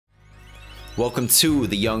Welcome to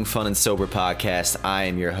the Young, Fun, and Sober podcast. I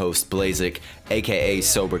am your host, Blazik, aka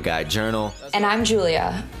Sober Guy Journal. And I'm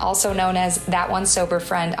Julia, also known as That One Sober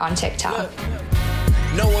Friend on TikTok.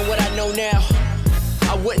 Knowing what I know now,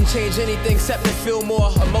 I wouldn't change anything except to feel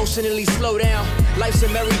more emotionally slow down. Life's a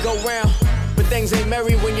merry-go-round, but things ain't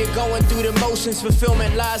merry when you're going through the motions.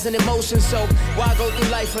 Fulfillment lies in emotion, so why go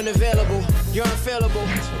through life unavailable? You're unfailable.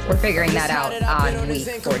 We're figuring that out on week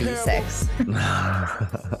 46.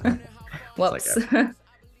 Whoops. Like I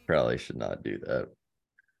probably should not do that.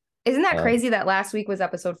 Isn't that crazy that last week was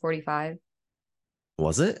episode 45?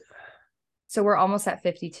 Was it? So we're almost at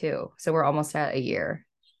 52. So we're almost at a year.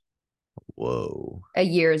 Whoa. A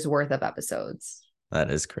year's worth of episodes. That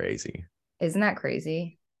is crazy. Isn't that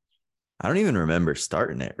crazy? I don't even remember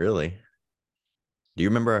starting it, really. Do you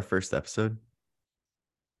remember our first episode?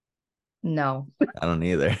 No. I don't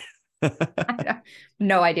either. I have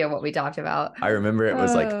no idea what we talked about. I remember it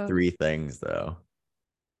was like 3 things, though.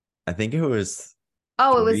 I think it was...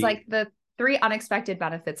 Oh, it was like the 3 unexpected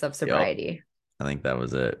benefits of sobriety. Yep. I think that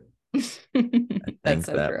was it. That's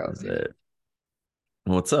so true. Was it.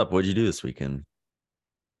 What's up? What'd you do this weekend?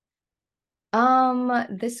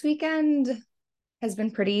 This weekend has been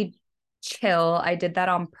pretty chill. I did that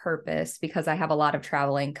on purpose because I have a lot of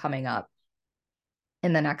traveling coming up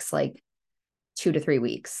in the next like 2 to 3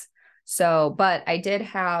 weeks. So, but I did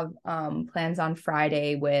have plans on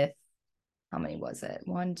Friday with, how many was it?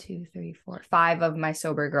 1, 2, 3, 4, 5 of my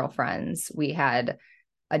sober girlfriends. We had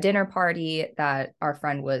a dinner party that our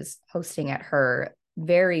friend was hosting at her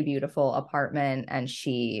very beautiful apartment, and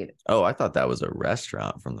Oh, I thought that was a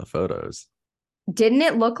restaurant from the photos. Didn't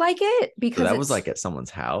it look like it? Because that was like at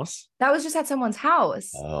someone's house? That was just at someone's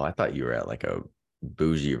house. Oh, I thought you were at like a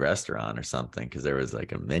bougie restaurant or something because there was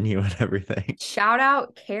like a menu and everything. Shout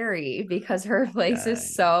out Carrie, because her place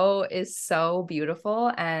is so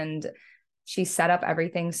beautiful, and she set up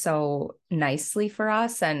everything so nicely for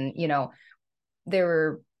us. And you know, there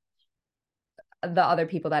were the other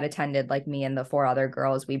people that attended, like me and the 4 other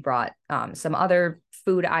girls. We brought some other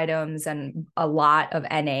food items and a lot of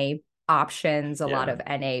NA options, a lot of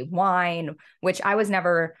NA wine, which I was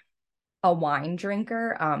never a wine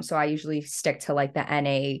drinker. So I usually stick to like the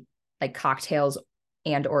NA, like cocktails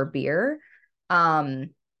and or beer.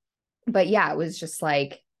 But yeah, it was just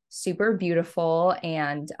like super beautiful.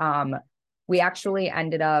 And we actually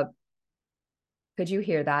ended up, could you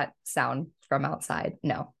hear that sound from outside?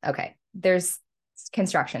 No. Okay. There's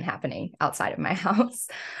construction happening outside of my house.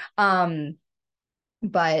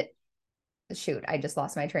 But shoot, I just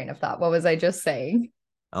lost my train of thought. What was I just saying?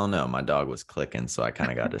 Oh no, my dog was clicking, so I kind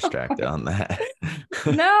of got distracted on that.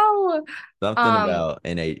 No. Something about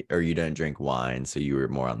NA, or you didn't drink wine, so you were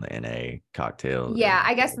more on the NA cocktail. Yeah,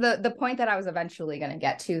 I guess the point that I was eventually going to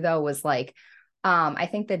get to though was like, I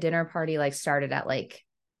think the dinner party like started at like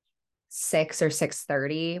 6 or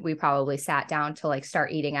 6:30. We probably sat down to like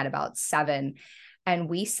start eating at about 7. And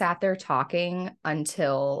we sat there talking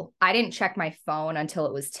until I didn't check my phone until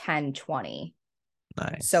it was 10:20.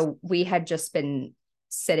 Nice. So we had just been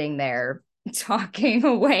sitting there talking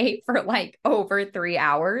away for like over 3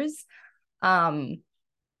 hours,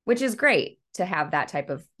 which is great to have that type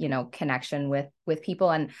of, you know, connection with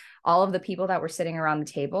people. And all of the people that were sitting around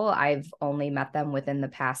the table, I've only met them within the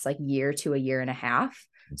past like year to a year and a half.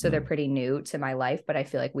 Mm-hmm. So they're pretty new to my life, but I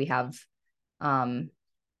feel like we have,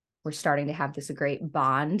 we're starting to have this great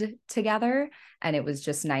bond together. And it was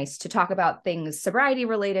just nice to talk about things sobriety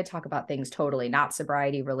related, talk about things totally not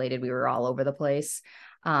sobriety related. We were all over the place.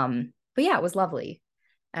 But yeah, it was lovely.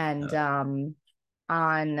 And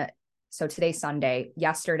so today's Sunday.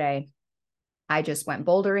 Yesterday, I just went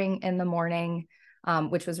bouldering in the morning,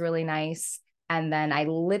 which was really nice. And then I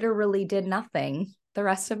literally did nothing the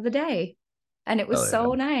rest of the day. And it was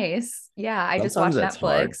so nice. Yeah, I just watched Netflix.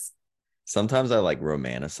 Hard. Sometimes I like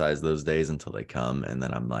romanticize those days until they come. And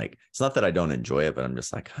then I'm like, it's not that I don't enjoy it, but I'm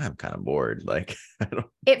just like, I'm kind of bored. Like,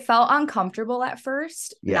 it felt uncomfortable at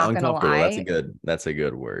first. Yeah, not uncomfortable. Gonna lie. That's a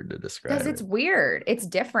good word to describe. Because it's weird. It's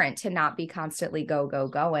different to not be constantly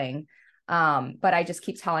going. But I just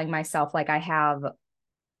keep telling myself, like, I have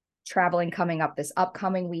traveling coming up this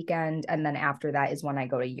upcoming weekend. And then after that is when I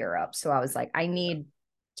go to Europe. So I was like, I need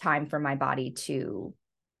time for my body to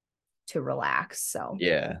relax. So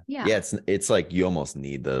yeah, it's like you almost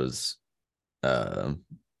need those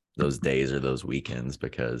days or those weekends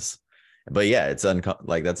because, but yeah, it's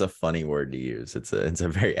like that's a funny word to use. It's a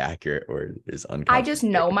very accurate word. Is uncomfortable. I just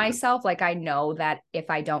know myself, like I know that if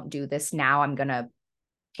I don't do this now, I'm gonna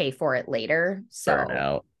pay for it later. So burn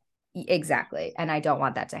out. Exactly, and I don't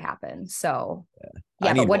want that to happen. So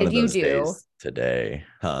yeah, but what did you do today?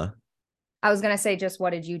 Huh? I was going to say, just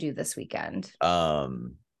what did you do this weekend?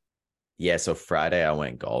 Yeah, so Friday I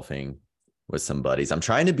went golfing with some buddies. I'm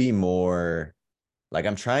trying to be more like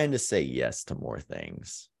I'm trying to say yes to more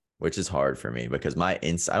things, which is hard for me because I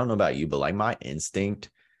don't know about you, but like my instinct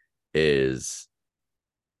is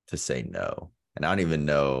to say no. And I don't even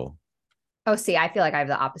know. Oh, see, I feel like I have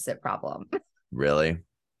the opposite problem. Really?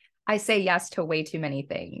 I say yes to way too many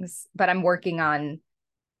things, but I'm working on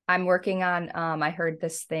I heard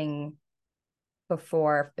this thing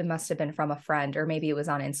before. It must have been from a friend, or maybe it was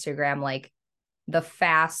on Instagram, like the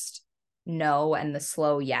fast no and the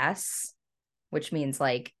slow yes, which means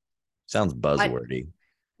like Sounds buzzwordy.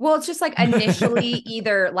 well, it's just like initially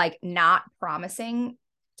either like not promising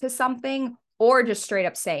to something or just straight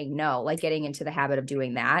up saying no, like getting into the habit of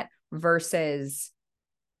doing that versus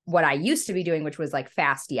what I used to be doing, which was like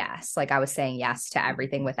fast yes. Like I was saying yes to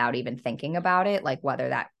everything without even thinking about it, like whether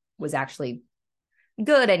that was actually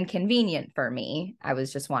good and convenient for me. I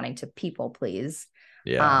was just wanting to people please.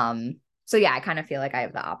 Yeah. So yeah, I kind of feel like I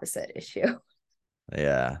have the opposite issue.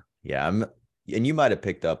 Yeah. Yeah. And you might have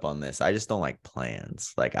picked up on this. I just don't like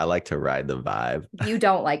plans. Like I like to ride the vibe. You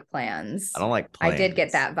don't like plans. I don't like I plans. did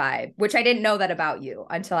get that vibe, which I didn't know that about you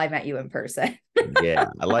until I met you in person. Yeah.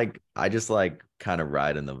 I just like kind of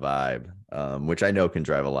riding the vibe, which I know can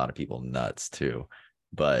drive a lot of people nuts too.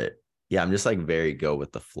 But yeah, I'm just like very go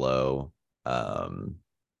with the flow. Kind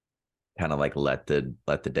of like let the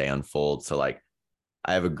day unfold. So like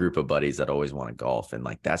I have a group of buddies that always want to golf, and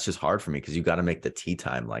like that's just hard for me because you got to make the tee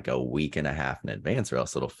time like a week and a half in advance or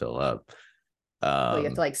else it'll fill up. Well, you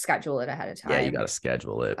have to like schedule it ahead of time. Yeah, you got to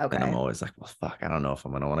schedule it. Okay. And I'm always like, well, fuck, I don't know if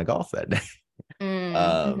I'm gonna want to golf that day.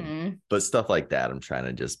 Mm-hmm. But stuff like that, I'm trying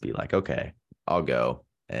to just be like, okay, I'll go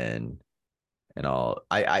and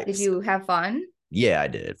I Did you have fun? yeah, I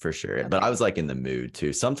did for sure. Okay. But I was like in the mood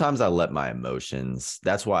too. Sometimes I let my emotions,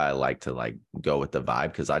 that's why I like to like go with the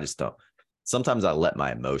vibe because I just don't sometimes I let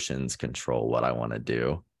my emotions control what I want to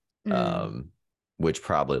do. Which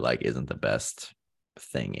probably like isn't the best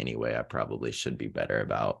thing anyway. I probably should be better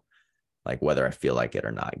about like whether I feel like it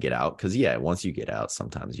or not get out. Cause yeah, once you get out,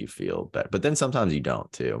 sometimes you feel better, but then sometimes you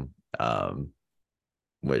don't too.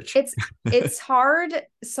 Which it's hard.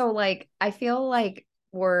 So like I feel like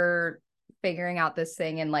we're figuring out this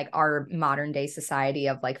thing in like our modern day society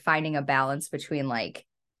of like finding a balance between like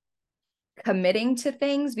committing to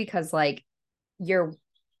things because like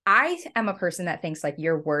I am a person that thinks like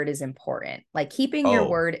your word is important. Like keeping your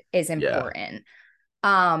word is important.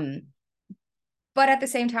 Yeah. But at the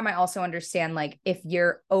same time, I also understand like if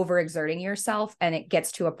you're overexerting yourself and it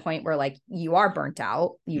gets to a point where like you are burnt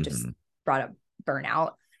out, you just brought up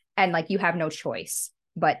burnout and like you have no choice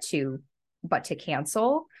but to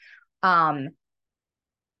cancel. I'm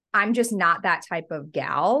just not that type of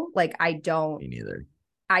gal. Like me neither.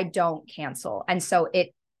 I don't cancel. And so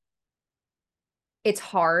it's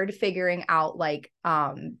hard figuring out like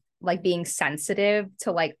being sensitive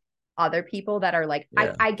to like other people that are like,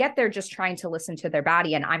 yeah. I get they're just trying to listen to their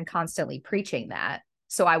body and I'm constantly preaching that.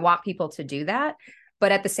 So I want people to do that.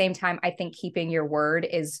 But at the same time, I think keeping your word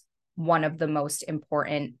is one of the most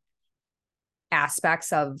important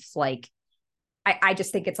aspects of like, I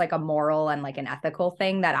just think it's like a moral and like an ethical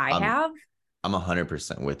thing that I have. I'm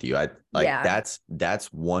 100% with you. I like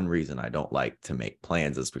that's one reason I don't like to make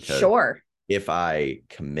plans is because if I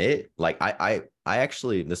commit, like I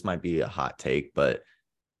actually, this might be a hot take, but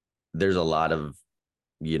there's a lot of,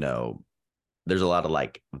 there's a lot of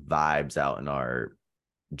like vibes out in our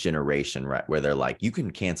generation, right? Where they're like, you can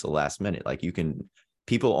cancel last minute. Like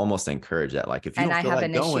people almost encourage that. Like if you don't feel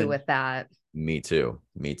like going, issue with that. Me too.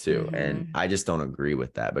 Mm-hmm. And I just don't agree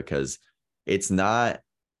with that because it's not,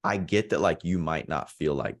 I get that like you might not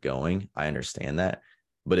feel like going. I understand that.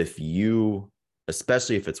 But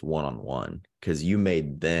especially if it's one-on-one, because you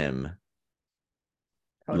made them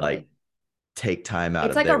like take time out.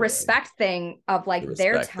 It's like a respect thing of like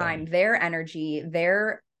their time, their energy,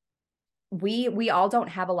 we all don't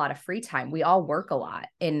have a lot of free time. We all work a lot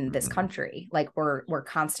in this country. Like we're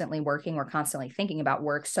constantly working, we're constantly thinking about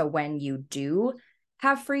work. So when you do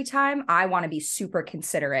have free time, I want to be super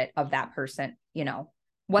considerate of that person,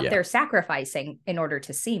 what they're sacrificing in order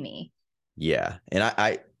to see me. Yeah. And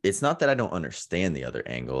I it's not that I don't understand the other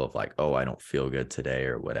angle of like, oh, I don't feel good today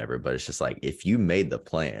or whatever, but it's just like, if you made the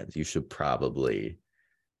plans, you should probably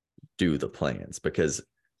do the plans because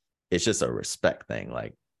it's just a respect thing.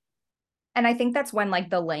 Like, and I think that's when like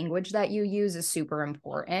the language that you use is super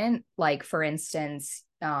important. Like for instance,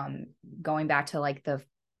 going back to like the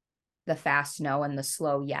fast no and the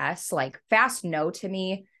slow yes, like fast no to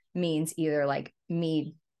me means either like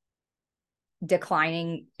me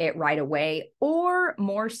declining it right away or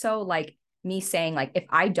more so like me saying like, if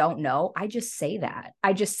I don't know, I just say that.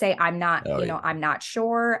 I just say, I'm not, I'm not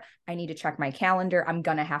sure. I need to check my calendar. I'm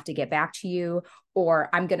going to have to get back to you, or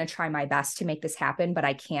I'm going to try my best to make this happen, but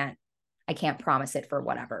I can't promise it for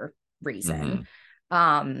whatever reason.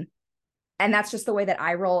 And that's just the way that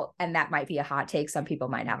I roll. And that might be a hot take. Some people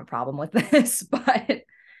might have a problem with this, but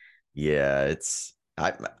yeah,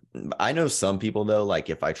 I know some people though, like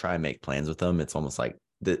if I try and make plans with them, it's almost like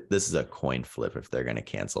this is a coin flip if they're going to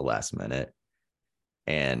cancel last minute.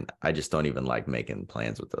 And I just don't even like making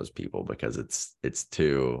plans with those people because it's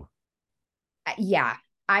too. Yeah.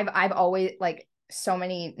 I've always like so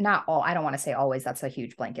many, not all, I don't want to say always, that's a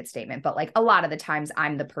huge blanket statement, but like a lot of the times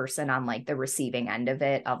I'm the person on like the receiving end of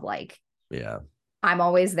it of like, yeah, I'm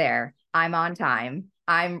always there. I'm on time.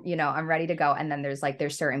 I'm ready to go. And then there's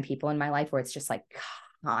certain people in my life where it's just like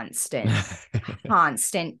constant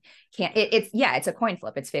it's a coin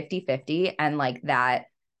flip. It's 50-50. And like that,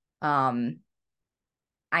 I'm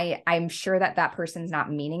sure that person's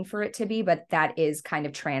not meaning for it to be, but that is kind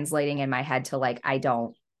of translating in my head to like, I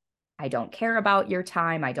don't care about your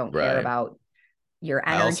time. I don't care about your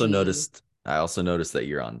energy. I also noticed that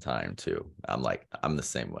you're on time too. I'm the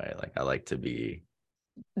same way. Like I like to be.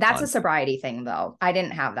 That's a sobriety thing though. I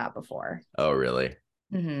didn't have that before. Oh, really?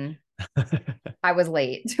 Mm-hmm. I was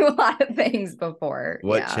late to a lot of things before.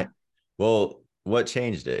 What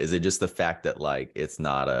changed it? Is it just the fact that like it's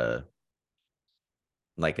not a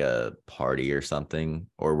party or something,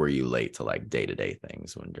 or were you late to like day-to-day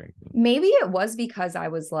things when drinking? Maybe it was because I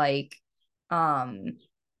was like,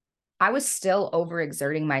 I was still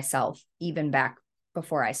overexerting myself even back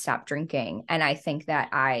before I stopped drinking. And I think that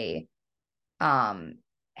I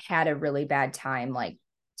had a really bad time, like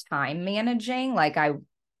time managing. Like I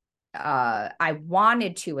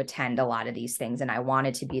wanted to attend a lot of these things and I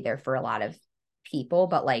wanted to be there for a lot of people,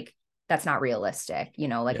 but like, that's not realistic,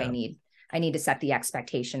 I need to set the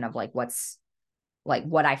expectation of like, what's like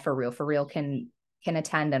what I for real can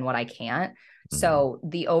attend and what I can't. Mm-hmm. So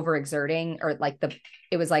the overexerting or like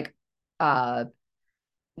it was like,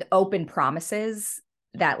 open promises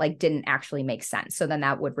that like didn't actually make sense. So then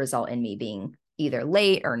that would result in me being either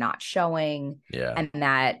late or not showing. Yeah. And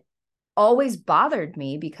that always bothered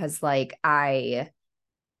me because like when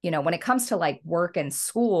it comes to like work and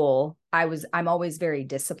school, I'm always very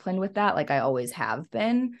disciplined with that. Like I always have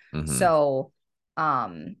been. Mm-hmm. So,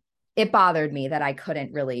 it bothered me that I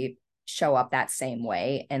couldn't really show up that same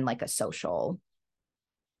way in like a social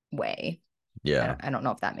way. Yeah. I don't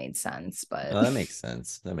know if that made sense, but that makes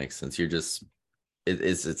sense. You're just,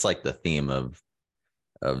 it's like the theme of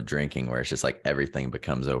drinking where it's just like everything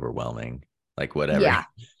becomes overwhelming, like whatever. Yeah.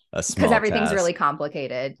 Because everything's really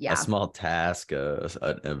complicated. Yeah. A small task,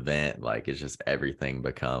 an event, like it's just everything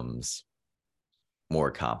becomes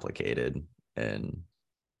more complicated. And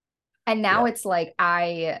now it's like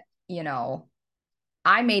I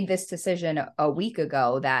made this decision a week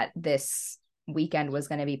ago that this weekend was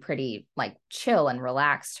going to be pretty like chill and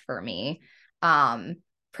relaxed for me.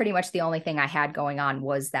 Pretty much the only thing I had going on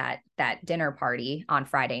was that dinner party on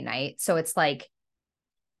Friday night. So it's like,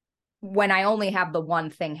 when I only have the one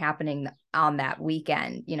thing happening on that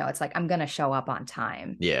weekend, it's like, I'm going to show up on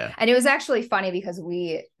time. Yeah. And it was actually funny because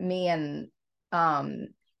me and I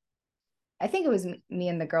think it was me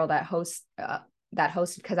and the girl that hosted,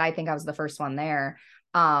 because I think I was the first one there.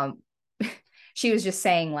 She was just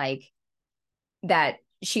saying like that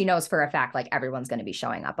she knows for a fact, like everyone's going to be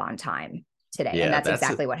showing up on time today. Yeah, and that's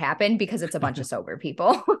exactly what happened because it's a bunch of sober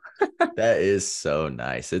people. That is so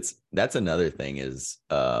nice. That's another thing is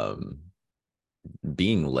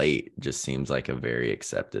being late just seems like a very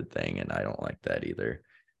accepted thing. And I don't like that either.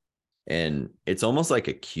 And it's almost like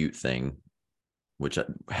a cute thing, which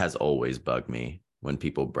has always bugged me when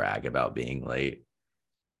people brag about being late.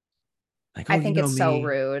 Like, I think it's so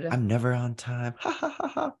rude. I'm never on time. Ha ha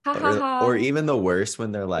ha ha. Or even the worst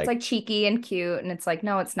when they're like, it's like cheeky and cute. And it's like,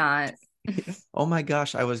 no, it's not. Oh my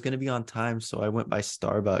gosh, I was going to be on time. So I went by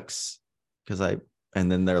Starbucks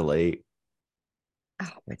and then they're late. Oh,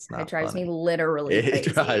 it's not. It drives me literally crazy.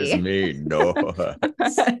 It drives me nuts.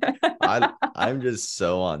 I'm just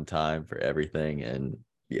so on time for everything. And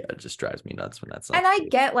yeah, it just drives me nuts when that's and I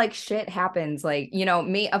get like shit happens, like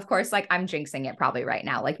me, of course, like I'm jinxing it probably right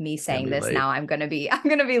now, like me saying this late. Now I'm gonna be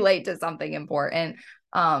late to something important.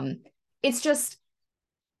 It's just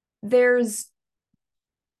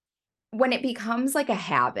when it becomes like a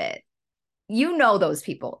habit, those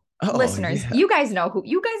people. Listeners, yeah. You guys know who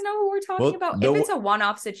we're talking about. If it's a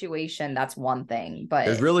one-off situation, that's one thing, but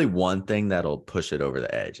there's really one thing that'll push it over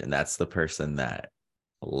the edge, and that's the person that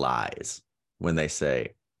lies when they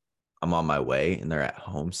say I'm on my way and they're at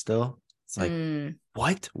home still. It's like,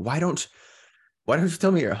 what? Why don't you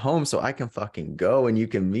tell me you're home so I can fucking go and you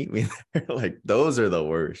can meet me there? Like, those are the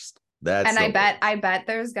worst. And I bet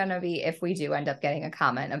there's going to be, if we do end up getting a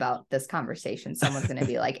comment about this conversation, someone's going to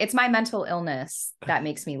be like, it's my mental illness that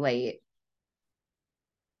makes me late.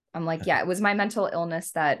 I'm like, yeah, it was my mental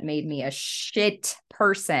illness that made me a shit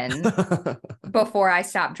person before I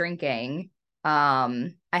stopped drinking. I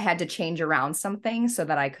had to change around some things so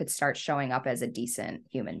that I could start showing up as a decent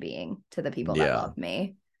human being to the people that love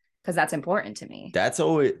me, because that's important to me. That's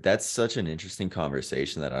such an interesting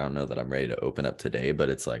conversation that I don't know that I'm ready to open up today, but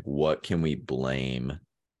it's like, what can we blame?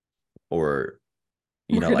 Or,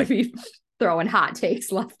 like be throwing hot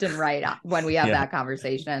takes left and right when we have that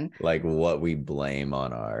conversation. Like what we blame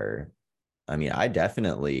on I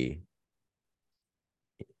definitely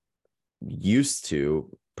used to,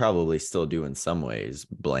 probably still do in some ways,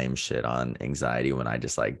 blame shit on anxiety when I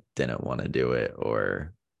just like didn't want to do it,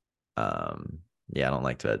 or I don't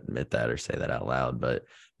like to admit that or say that out loud, but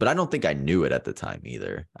I don't think I knew it at the time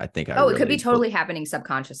either. I think it could be totally happening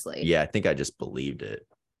subconsciously. Yeah, I think I just believed it.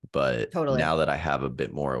 But totally. Now that I have a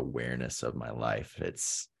bit more awareness of my life,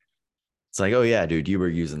 it's like, oh yeah, dude, you were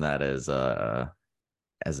using that as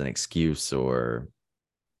an excuse, or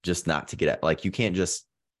just not to get at, like, you can't just,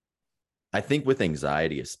 I think with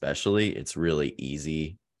anxiety especially, it's really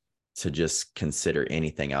easy to just consider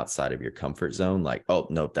anything outside of your comfort zone like, oh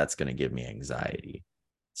nope, that's going to give me anxiety.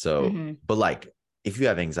 So but like, if you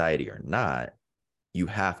have anxiety or not, you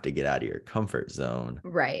have to get out of your comfort zone,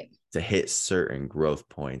 right, to hit certain growth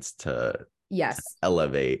points to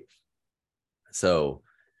elevate. So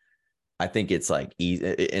I think it's like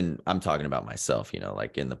easy, and I'm talking about myself,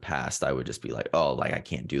 like in the past, I would just be like, oh, like I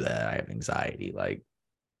can't do that, I have anxiety, like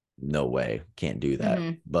no way, can't do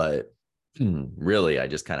that. But really, I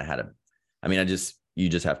just kind of had you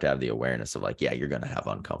just have to have the awareness of like, yeah, you're going to have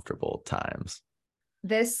uncomfortable times.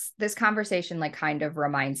 This conversation like kind of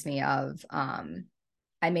reminds me of,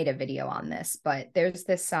 I made a video on this, but there's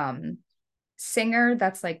this singer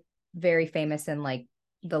that's like very famous in like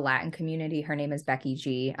the Latin community. Her name is Becky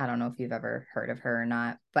G. I don't know if you've ever heard of her or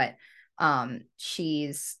not, but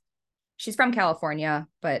she's from California,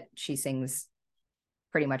 but she sings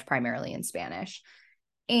pretty much primarily in Spanish.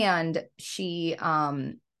 And she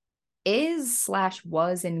was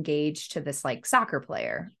engaged to this like soccer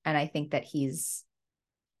player. And I think that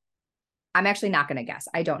I'm actually not going to guess.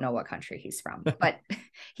 I don't know what country he's from, but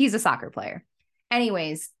he's a soccer player.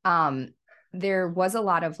 Anyways, there was a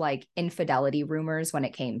lot of like infidelity rumors when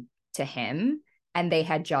it came to him, and they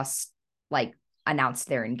had just like announced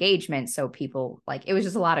their engagement. So people, like, it was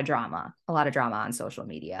just a lot of drama on social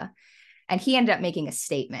media. And he ended up making a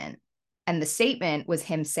statement. And the statement was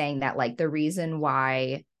him saying that like the reason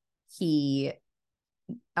why he,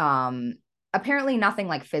 apparently nothing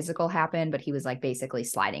like physical happened, but he was like basically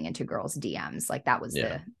sliding into girls' DMs. Like that was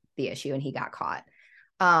the issue, and he got caught.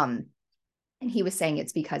 And he was saying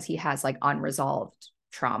it's because he has like unresolved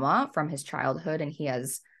trauma from his childhood, and he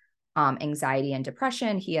has anxiety and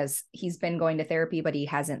depression. He's been going to therapy, but he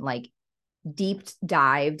hasn't like deep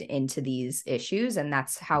dived into these issues. And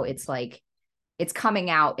that's how it's like, it's coming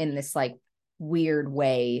out in this like weird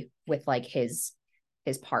way with like his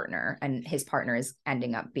partner, and his partner is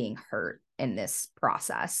ending up being hurt in this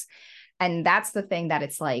process. And that's the thing, that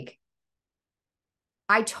it's like,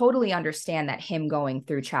 I totally understand that him going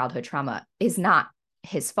through childhood trauma is not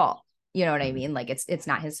his fault. You know what I mean? Like it's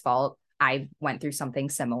not his fault. I went through something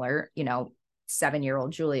similar,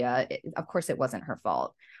 7-year-old Julia. Of course it wasn't her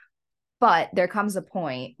fault. But there comes a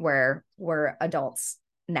point where we're adults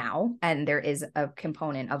now, and there is a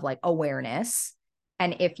component of like awareness.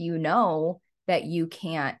 And if you know that you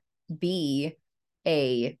can't be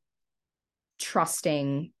a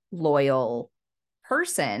trusting, loyal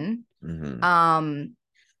person,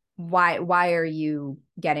 why are you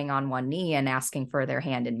getting on one knee and asking for their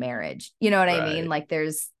hand in marriage? You know what I mean? Like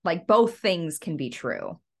there's like both things can be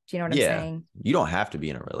true. Do you know what I'm saying? You don't have to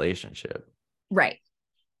be in a relationship. Right.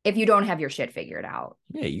 If you don't have your shit figured out.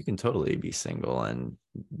 Yeah, you can totally be single and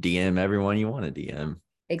DM everyone you want to DM.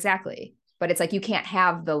 Exactly. But it's like you can't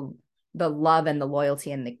have the love and the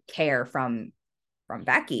loyalty and the care from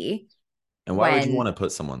Becky. And why would you want to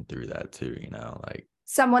put someone through that too, like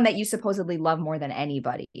someone that you supposedly love more than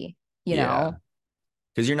anybody, you know?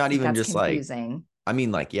 Because you're not even just confusing.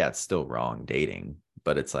 Like, it's still wrong dating,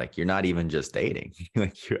 but it's like, you're not even just dating.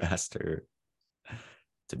 Like you asked her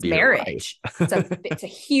to be marriage. It's a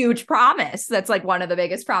huge promise. That's like one of the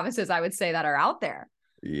biggest promises I would say that are out there.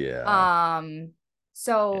 Yeah.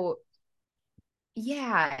 So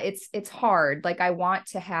it's hard. Like I want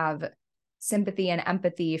to have sympathy and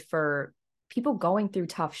empathy for people going through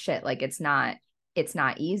tough shit. Like it's not it's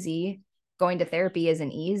not easy. Going to therapy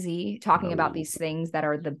isn't easy. Talking about these things that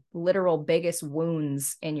are the literal biggest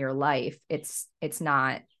wounds in your life, it's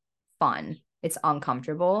not fun. It's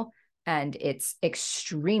uncomfortable and it's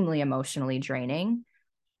extremely emotionally draining.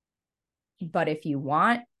 But if you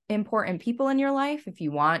want important people in your life, if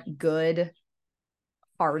you want good-hearted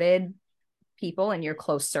people in your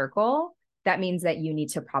close circle, that means that you need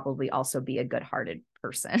to probably also be a good-hearted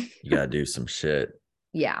person. You gotta do some shit.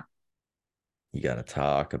 Yeah. You gotta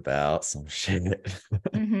talk about some shit.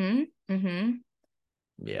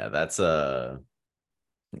 Yeah, that's I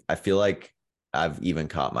feel like I've even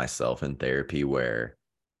caught myself in therapy where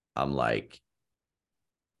I'm like,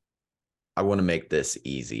 I want to make this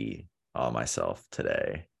easy on myself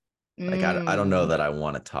today. Like, I don't know that I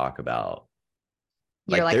want to talk about.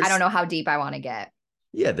 You're like, I don't know how deep I want to get.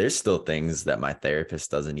 Yeah, there's still things that my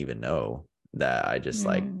therapist doesn't even know that I just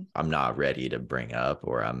like, I'm not ready to bring up,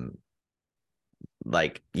 or I'm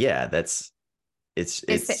like, yeah, it's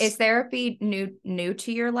Is therapy new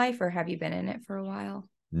to your life, or have you been in it for a while?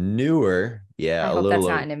 newer. Yeah, I hope that's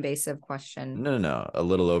not an invasive question. No, a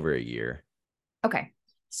little over a year. Okay.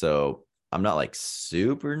 So I'm not like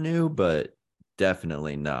super new, but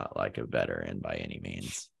definitely not like a veteran by any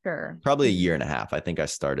means. Sure. Probably a year and a half. I think I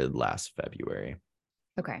started last February.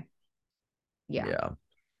 Okay. Yeah.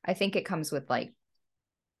 I think it comes with like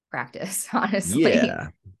practice, honestly. Yeah.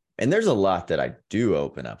 And there's a lot that I do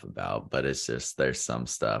open up about, but it's just, there's some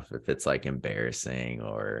stuff, if it's like embarrassing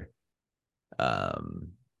or,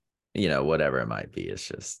 whatever it might be, it's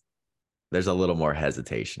just, there's a little more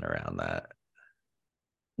hesitation around that.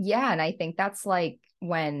 Yeah. And I think that's like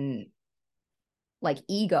when like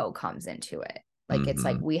ego comes into it. Like it's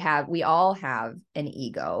like we all have an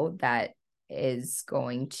ego that is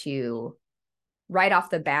going to right off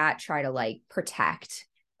the bat try to like protect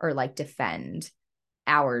or like defend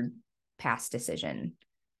our past decision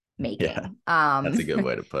making. Yeah, that's a good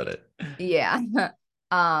way to put it. Yeah.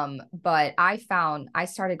 But I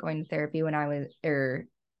started going to therapy when I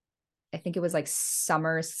think it was like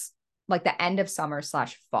summers, like the end of summer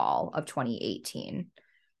 / fall of 2018.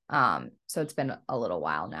 So it's been a little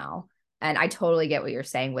while now. And I totally get what you're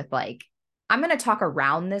saying with like, I'm going to talk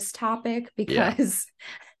around this topic because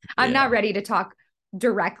I'm not ready to talk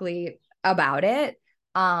directly about it.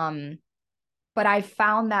 But I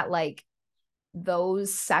found that like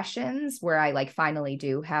those sessions where I like finally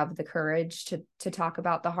do have the courage to talk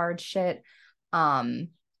about the hard shit, I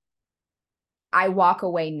walk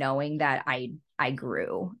away knowing that I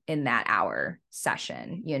grew in that hour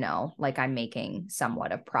session, like I'm making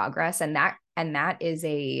somewhat of progress. And that is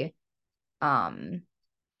a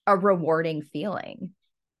rewarding feeling.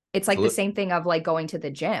 It's like the same thing of like going to the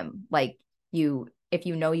gym. Like if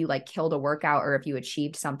you like killed a workout, or if you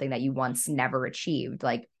achieved something that you once never achieved,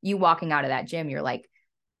 like you walking out of that gym, you're like,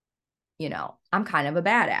 I'm kind of a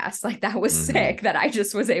badass. Like that was sick that I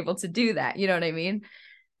just was able to do that. You know what I mean?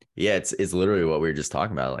 Yeah, it's literally what we were just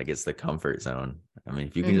talking about. Like it's the comfort zone. I mean,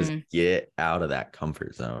 if you can just get out of that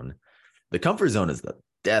comfort zone, the comfort zone is the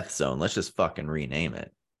death zone. Let's just fucking rename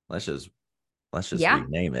it. Let's just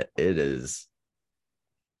rename it. It's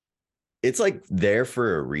like there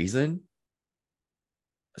for a reason,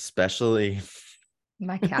 especially.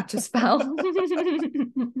 My cat just fell.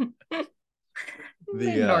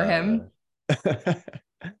 Ignore him.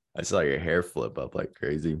 I saw your hair flip up like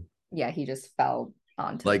crazy. Yeah, he just fell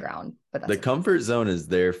onto the ground. But the comfort zone is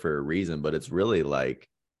there for a reason, but it's really like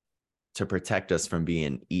to protect us from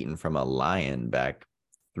being eaten from a lion back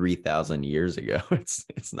 3,000 years ago.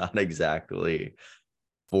 It's not exactly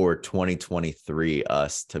for 2023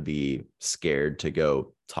 us to be scared to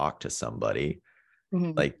go talk to somebody.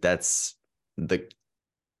 Like it's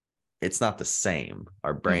not the same.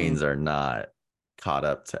 Our brains are not caught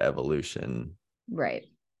up to evolution right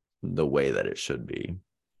the way that it should be.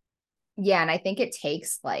 Yeah. And I think it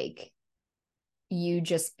takes like you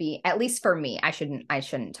just be, at least for me, I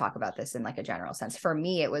shouldn't talk about this in like a general sense. For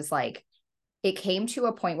me, it was like, it came to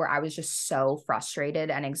a point where I was just so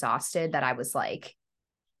frustrated and exhausted that I was like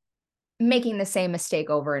making the same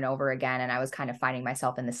mistake over and over again. And I was kind of finding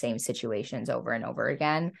myself in the same situations over and over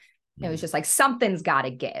again. It was just like, something's got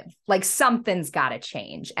to give, like something's got to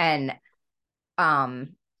change. And,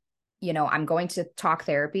 I'm going to talk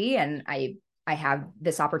therapy, and I have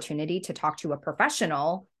this opportunity to talk to a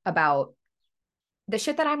professional about the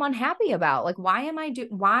shit that I'm unhappy about. Like, why am I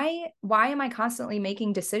constantly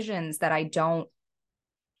making decisions that I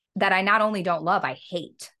not only don't love, I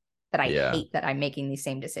hate that I'm making these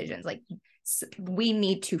same decisions. Like we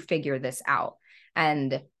need to figure this out.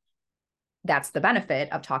 And that's the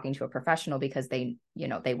benefit of talking to a professional, because they, you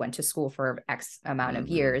know, they went to school for X amount of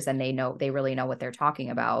years and they really know what they're talking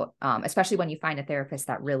about. Especially when you find a therapist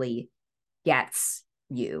that really gets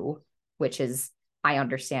you, which is, I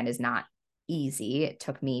understand, is not easy. It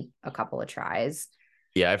took me a couple of tries.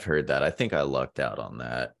 Yeah, I've heard that. I think I lucked out on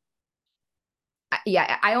that.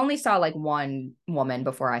 Yeah, I only saw like one woman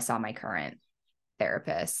before I saw my current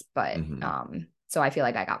therapist, but so I feel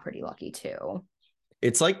like I got pretty lucky too.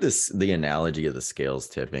 It's like the analogy of the scales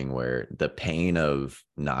tipping, where the pain of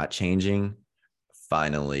not changing,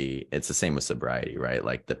 finally, it's the same with sobriety, right?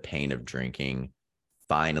 Like the pain of drinking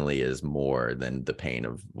finally is more than the pain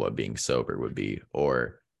of what being sober would be.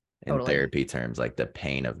 Or in therapy terms, like the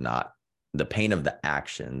pain of the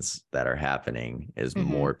actions that are happening is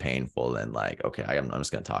more painful than like, okay, I'm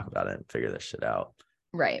just going to talk about it and figure this shit out.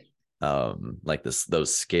 Right. Like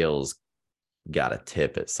those scales got to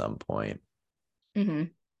tip at some point.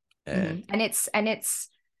 And it's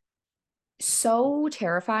so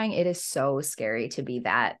terrifying. It is so scary to be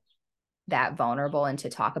that vulnerable and to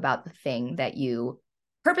talk about the thing that you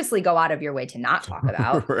purposely go out of your way to not talk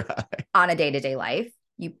about right. on a day-to-day life.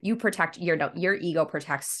 You protect your ego,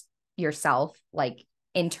 protects yourself like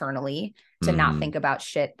internally to not think about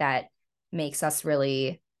shit that makes us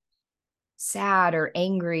really sad or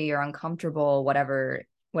angry or uncomfortable, whatever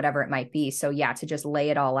it might be. So yeah, to just lay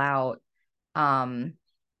it all out,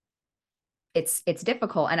 it's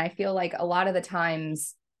difficult. And I feel like a lot of the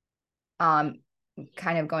times, kind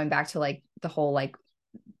of going back to like the whole, like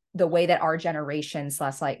the way that our generation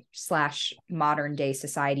slash modern day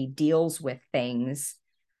society deals with things,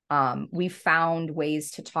 we found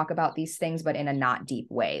ways to talk about these things, but in a not deep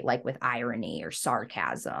way, like with irony or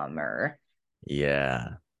sarcasm or, you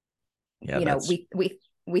know,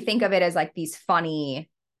 we think of it as like these funny,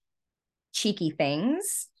 cheeky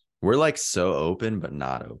things. We're like so open, but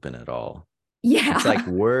not open at all. Yeah. It's like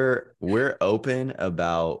we're open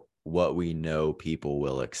about what we know people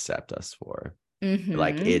will accept us for.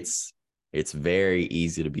 Like it's very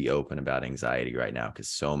easy to be open about anxiety right now because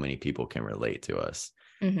so many people can relate to us.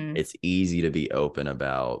 It's easy to be open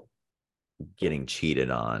about getting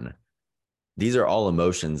cheated on. These are all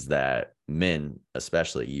emotions that men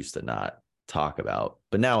especially used to not talk about,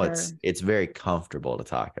 but now it's very comfortable to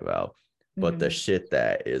talk about. But the shit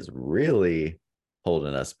that is really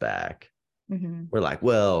holding us back, we're like,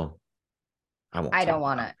 well, I won't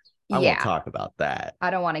talk about that.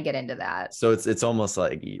 I don't want to get into that. So it's almost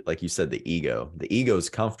like you said, the ego is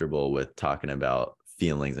comfortable with talking about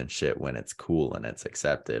feelings and shit when it's cool and it's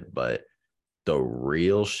accepted, but the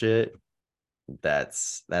real shit,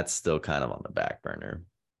 that's still kind of on the back burner.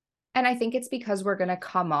 And I think it's because we're going to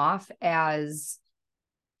come off as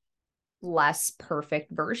less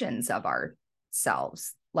perfect versions of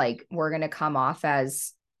ourselves. Like we're going to come off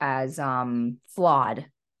as flawed.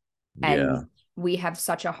 And we have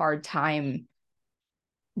such a hard time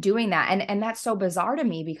doing that. And that's so bizarre to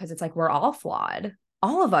me because it's like, we're all flawed.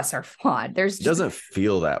 All of us are flawed. It doesn't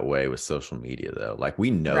feel that way with social media though. Like we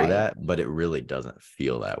know that, but it really doesn't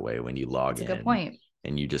feel that way when you log in. That's a good point.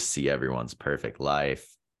 And you just see everyone's perfect life.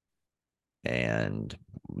 And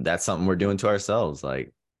that's something we're doing to ourselves.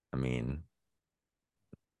 Like, I mean,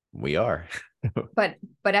 we are. but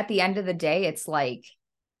at the end of the day, it's like,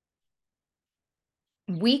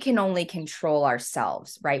 we can only control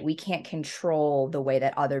ourselves, right? We can't control the way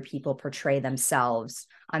that other people portray themselves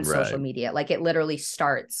on social media. Like it literally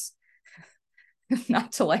starts,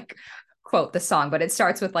 not to like quote the song, but it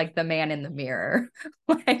starts with like the man in the mirror.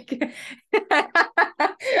 Like,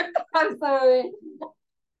 I'm sorry.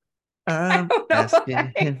 I'm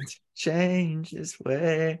asking him to change his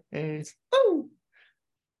ways. Ooh.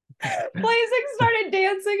 Blazing started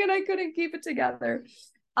dancing and I couldn't keep it together.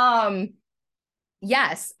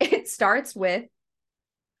 Yes, it starts with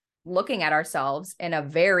looking at ourselves in a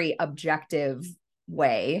very objective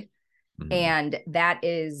way. And that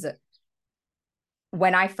is,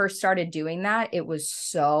 when I first started doing that, it was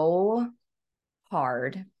so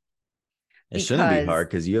hard. It shouldn't be hard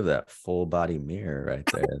because you have that full body mirror right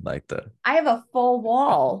there. Like I have a full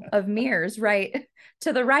wall of mirrors right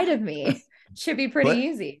to the right of me. Should be pretty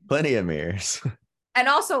easy. Plenty of mirrors. And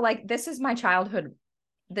also, like, this is my childhood.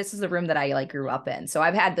 This is the room that I like grew up in. So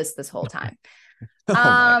I've had this whole time. Oh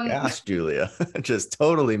my gosh, Julia. Just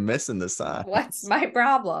totally missing the sign. What's my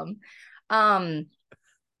problem?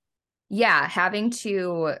 Yeah, having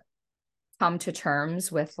to come to terms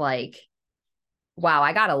with like, wow,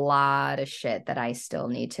 I got a lot of shit that I still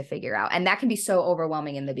need to figure out. And that can be so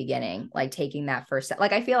overwhelming in the beginning, like taking that first step.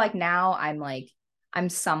 Like, I feel like now I'm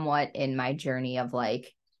somewhat in my journey of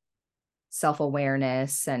like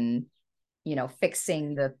self-awareness and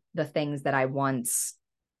fixing the things that I once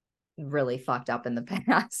really fucked up in the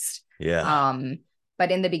past. Yeah.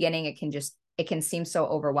 But in the beginning, it can seem so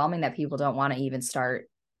overwhelming that people don't want to even start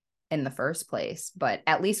in the first place. But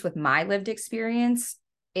at least with my lived experience,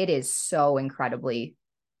 it is so incredibly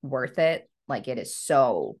worth it. Like it is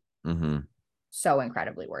so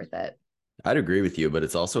incredibly worth it. I'd agree with you, but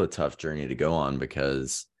it's also a tough journey to go on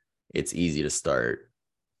because it's easy to start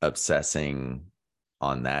obsessing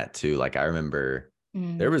on that too. Like I remember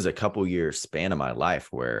there was a couple year span of my life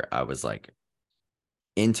where I was like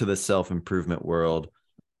into the self-improvement world,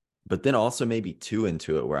 but then also maybe too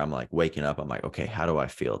into it where I'm like waking up, I'm like, okay, how do I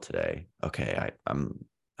feel today? Okay,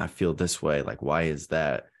 I feel this way. Like, why is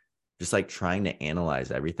that? Just like trying to analyze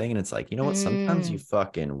everything. And it's like, you know what? Sometimes you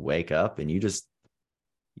fucking wake up and you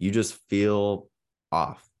just feel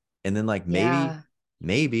off. And then like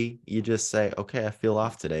maybe you just say, okay, I feel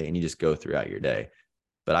off today, and you just go throughout your day.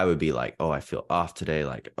 But I would be like, oh, I feel off today.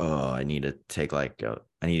 Like, oh, I need to take I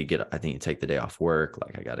need to take the day off work.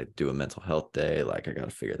 Like I got to do a mental health day. Like I got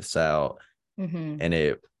to figure this out. And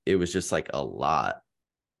it was just like a lot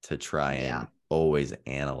to try and always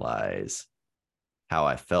analyze how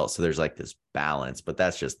I felt. So there's like this balance, but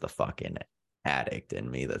that's just the fucking addict in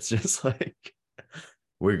me. That's just like,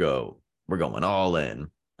 we're going all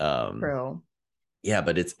in. True. Yeah,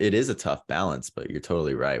 but it is a tough balance, but you're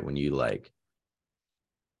totally right. When you like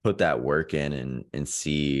put that work in and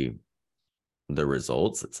see the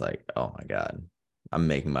results, it's like, oh my God, I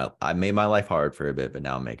made my life hard for a bit, but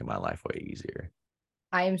now I'm making my life way easier.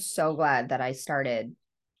 I am so glad that I started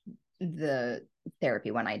the therapy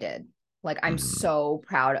when I did. Like, I'm so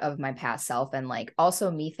proud of my past self. And like,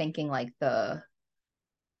 also me thinking like the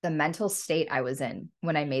mental state I was in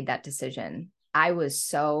when I made that decision, I was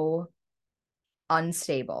so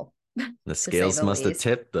unstable. The scales must have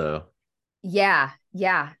tipped though. Yeah.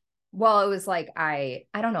 Well, it was like, I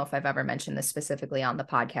don't know if I've ever mentioned this specifically on the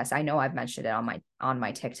podcast. I know I've mentioned it on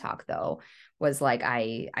my TikTok though, was like,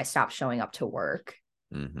 I stopped showing up to work.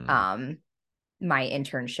 My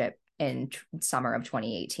internship in summer of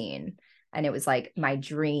 2018. And it was like my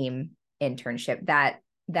dream internship.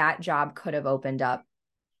 That job could have opened up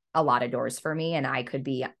a lot of doors for me, and I could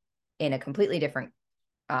be in a completely different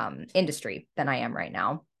industry than I am right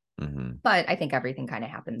now. But I think everything kind of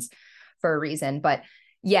happens for a reason. But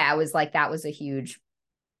yeah, it was like, that was a huge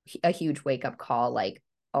wake up call. Like,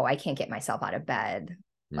 oh, I can't get myself out of bed.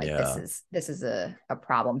 Like this is a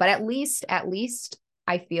problem. But at least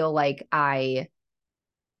I feel like I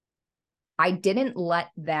didn't let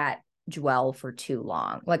that dwell for too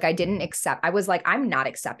long. Like I was like, I'm not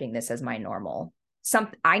accepting this as my normal.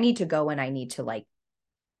 I need to go and I need to like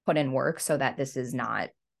put in work so that this is not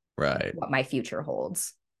what my future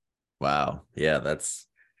holds. Wow. Yeah, that's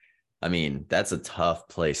a tough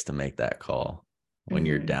place to make that call when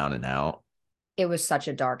you're down and out. It was such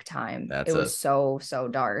a dark time. It was so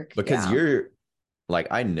dark. Because you're like,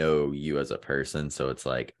 I know you as a person, so it's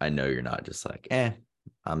like, I know you're not just like,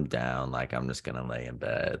 I'm down, like I'm just gonna lay in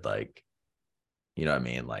bed, like, you know what I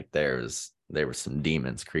mean? Like there were some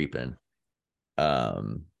demons creeping. Yeah,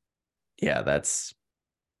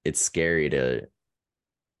 it's scary to,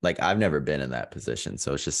 like, I've never been in that position,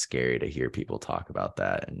 so it's just scary to hear people talk about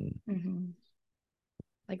that. And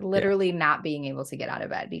like literally not being able to get out of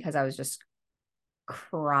bed because I was just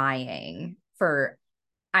crying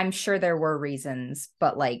I'm sure there were reasons,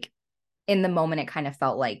 but like in the moment it kind of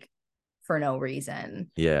felt like for no reason.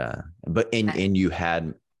 Yeah. But and you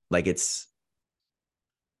had like, it's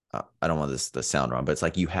I don't want this to sound wrong, but it's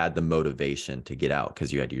like you had the motivation to get out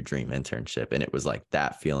because you had your dream internship, and it was like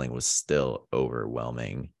that feeling was still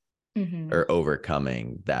overwhelming or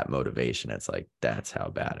overcoming that motivation. It's like, that's how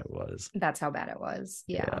bad it was. Yeah,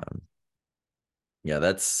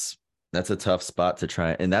 that's a tough spot to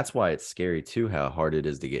try, and that's why it's scary too how hard it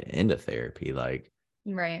is to get into therapy. Like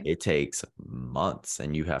it takes months,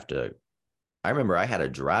 and you have to, I remember I had to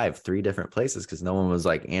drive 3 different places because no one was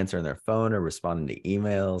like answering their phone or responding to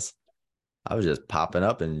emails. I was just popping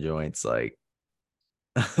up in joints. Like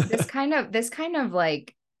this kind of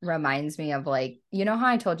like reminds me of like, you know how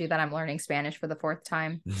I told you that I'm learning Spanish for the 4th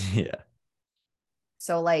time? Yeah.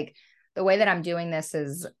 So like the way that I'm doing this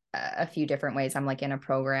is a few different ways. I'm like in a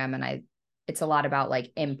program, and it's a lot about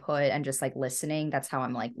like input and just like listening. That's how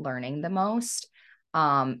I'm like learning the most.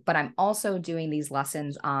 But I'm also doing these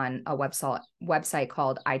lessons on a website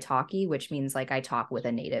called italki, which means like I talk with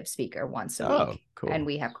a native speaker once a week. Cool. And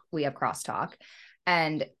we have crosstalk.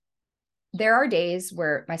 And there are days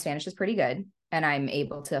where my Spanish is pretty good and I'm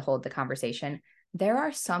able to hold the conversation. There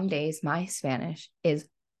are some days my Spanish is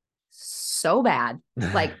so bad.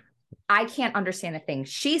 Like I can't understand a thing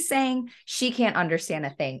she's saying. She can't understand a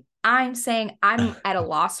thing I'm saying. I'm at a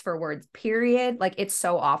loss for words, period. Like, it's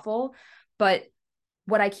so awful. But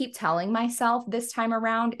what I keep telling myself this time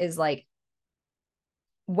around is like,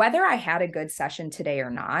 whether I had a good session today or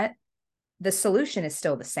not, the solution is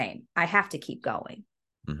still the same. I have to keep going.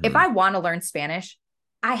 Mm-hmm. If I want to learn Spanish,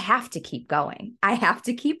 I have to keep going. I have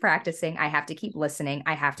to keep practicing. I have to keep listening.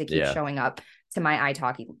 I have to keep showing up to my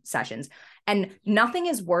italki sessions. And nothing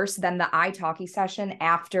is worse than the italki session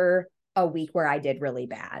after a week where I did really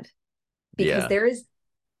bad, because there is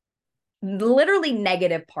literally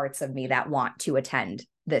negative parts of me that want to attend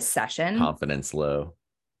this session. Confidence low.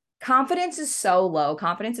 Confidence is so low.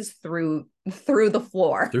 Confidence is through the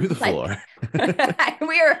floor. Through the floor.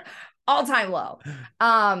 We are all-time low.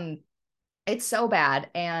 It's so bad.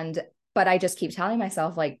 But I just keep telling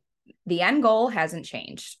myself, like, the end goal hasn't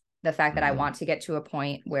changed. The fact that I want to get to a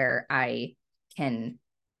point where I can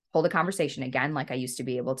hold a conversation again, like I used to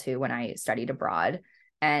be able to when I studied abroad.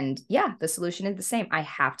 And yeah, the solution is the same. I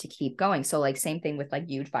have to keep going. So like, same thing with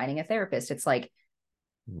like you finding a therapist. It's like,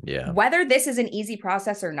 whether this is an easy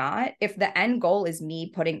process or not, if the end goal is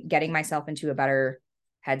me getting myself into a better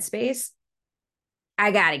headspace,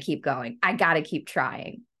 I got to keep going. I got to keep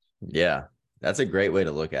trying. Yeah. That's a great way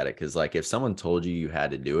to look at it. Cause like, if someone told you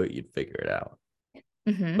had to do it, you'd figure it out.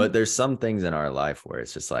 Mm-hmm. But there's some things in our life where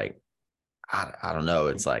it's just like, I don't know.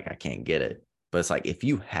 It's like, I can't get it. But it's like, if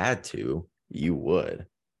you had to, you would.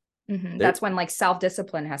 Mm-hmm. That's when like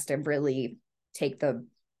self-discipline has to really take the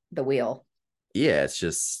wheel. Yeah. It's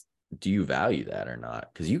just, do you value that or not?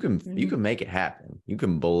 Because you can make it happen. You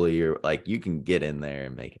can bully, or like, you can get in there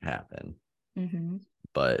and make it happen. Mm-hmm.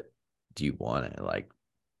 But do you want it? Like,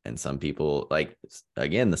 and some people, like,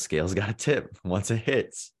 again, the scale's got to tip once it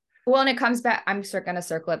hits. Well, and it comes back, I'm going to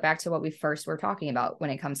circle it back to what we first were talking about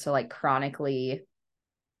when it comes to like chronically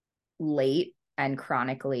late and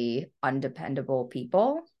chronically undependable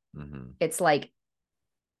people. Mm-hmm. It's like,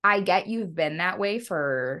 I get you've been that way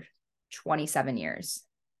for 27 years.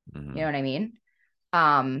 Mm-hmm. You know what I mean?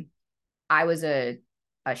 I was a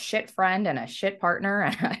shit friend and a shit partner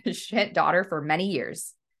and a shit daughter for many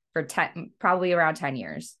years, for probably around 10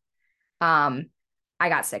 years. I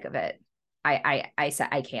got sick of it. I said,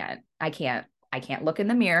 I can't look in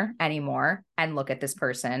the mirror anymore and look at this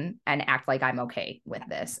person and act like I'm okay with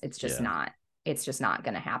this. It's just not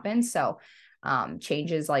going to happen. So,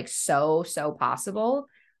 change is like so possible.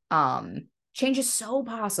 Change is so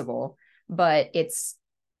possible, but it's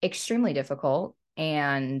extremely difficult.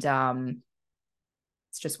 And,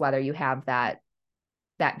 it's just whether you have that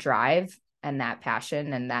drive and that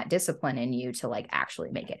passion and that discipline in you to like actually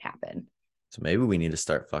make it happen. So maybe we need to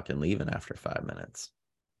start fucking leaving after 5 minutes.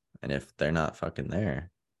 And if they're not fucking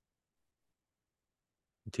there,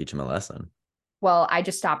 teach them a lesson. Well, I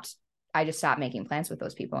just stopped making plans with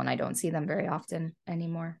those people and I don't see them very often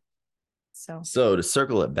anymore. So to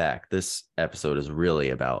circle it back, this episode is really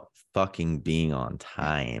about fucking being on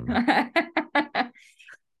time.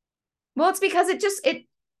 Well, it's because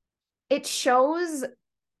it shows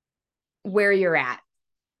where you're at.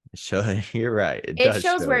 You're right. It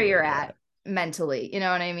shows where you're at mentally. You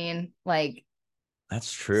know what I mean? Like,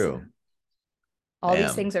 that's true. All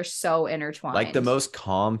these things are so intertwined. Like, the most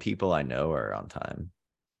calm people I know are on time.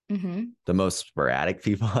 Mm-hmm. The most sporadic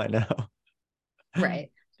people I know.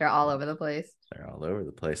 Right. They're all over the place.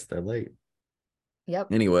 They're late.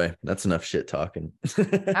 Yep. Anyway, that's enough shit talking.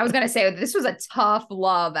 I was going to say, this was a tough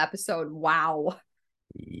love episode. Wow.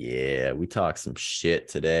 Yeah, we talked some shit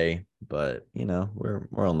today, but you know,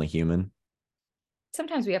 we're only human.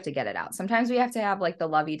 Sometimes we have to get it out. Sometimes we have to have like the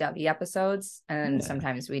lovey-dovey episodes, and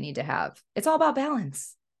sometimes we need to have, it's all about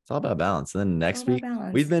balance. It's all about balance. And then next week,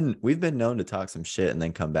 we've been known to talk some shit and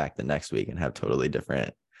then come back the next week and have totally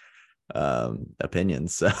different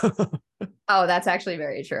opinions. So oh, that's actually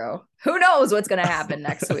very true. Who knows what's going to happen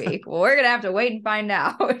next week? Well, we're going to have to wait and find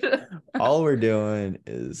out. All we're doing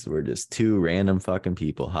is we're just two random fucking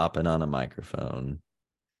people hopping on a microphone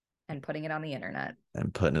and putting it on the internet.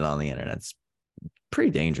 It's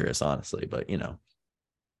pretty dangerous, honestly, but you know.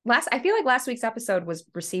 I feel like last week's episode was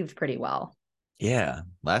received pretty well. Yeah,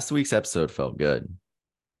 last week's episode felt good.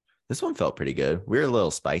 This one felt pretty good. We were a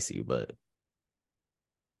little spicy, but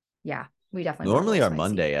yeah, we definitely normally our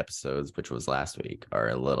Monday episodes, which was last week, are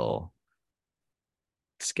a little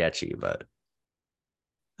sketchy, but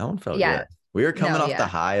that one felt good. We were coming off the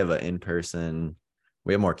high of an in-person.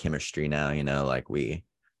 We have more chemistry now, you know, like we've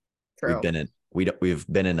been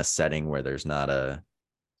in a setting where there's not a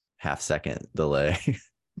half-second delay.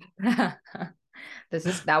 That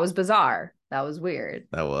was bizarre. That was weird.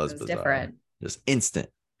 That was bizarre. Different. Just instant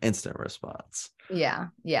response. Yeah.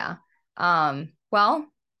 Well,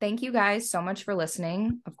 thank you guys so much for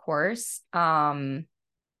listening, of course. Like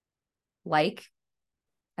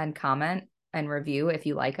and comment and review if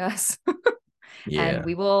you like us. Yeah. And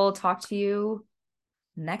we will talk to you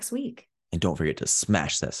next week. And don't forget to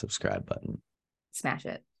smash that subscribe button. Smash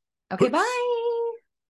it. Okay, bye.